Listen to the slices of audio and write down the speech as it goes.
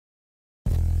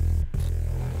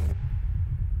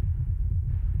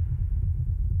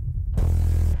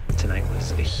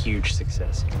was a huge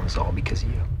success. It was all because of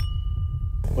you.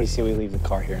 What do you say we leave the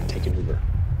car here and take an Uber?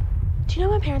 Do you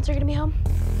know my parents are gonna be home?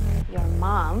 Your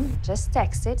mom just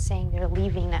texted saying they're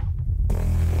leaving now.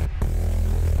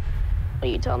 Will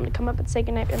you tell them to come up and say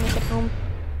goodnight when they get home?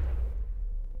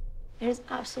 There's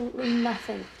absolutely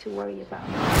nothing to worry about.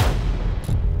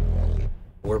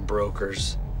 We're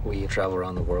brokers. We travel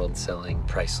around the world selling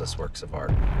priceless works of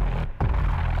art.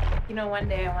 You know, one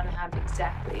day I want to have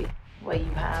exactly what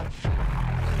you have.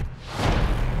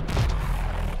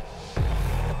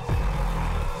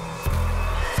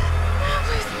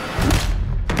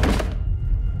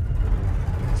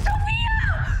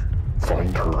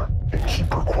 Find her and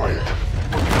keep her quiet.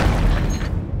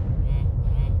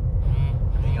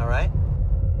 Everything all right?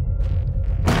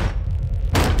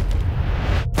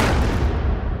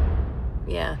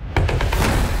 Yeah.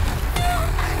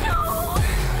 No!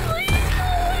 Please go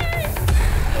away!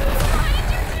 Why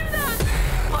did you do that?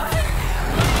 Why?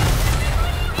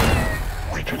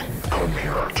 We didn't come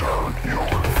here to hurt you.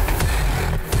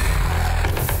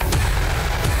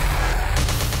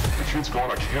 The kid's gone.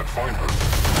 I can't find her.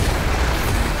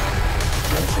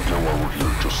 Don't forget why we're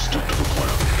here. Just stick to the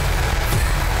plan.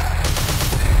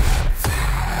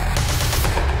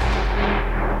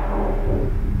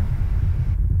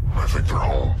 I think they're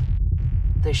home.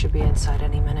 They should be inside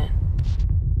any minute.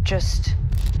 Just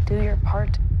do your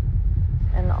part,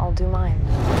 and I'll do mine.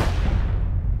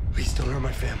 Please don't hurt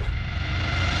my family.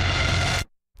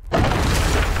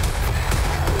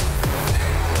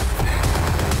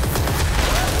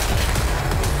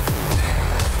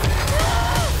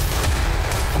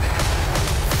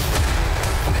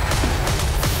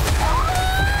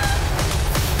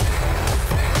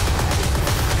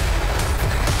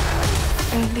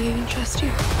 I don't think I can trust you.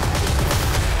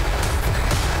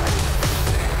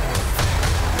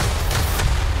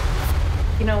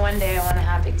 You know, one day I want to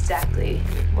have exactly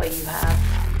what you have.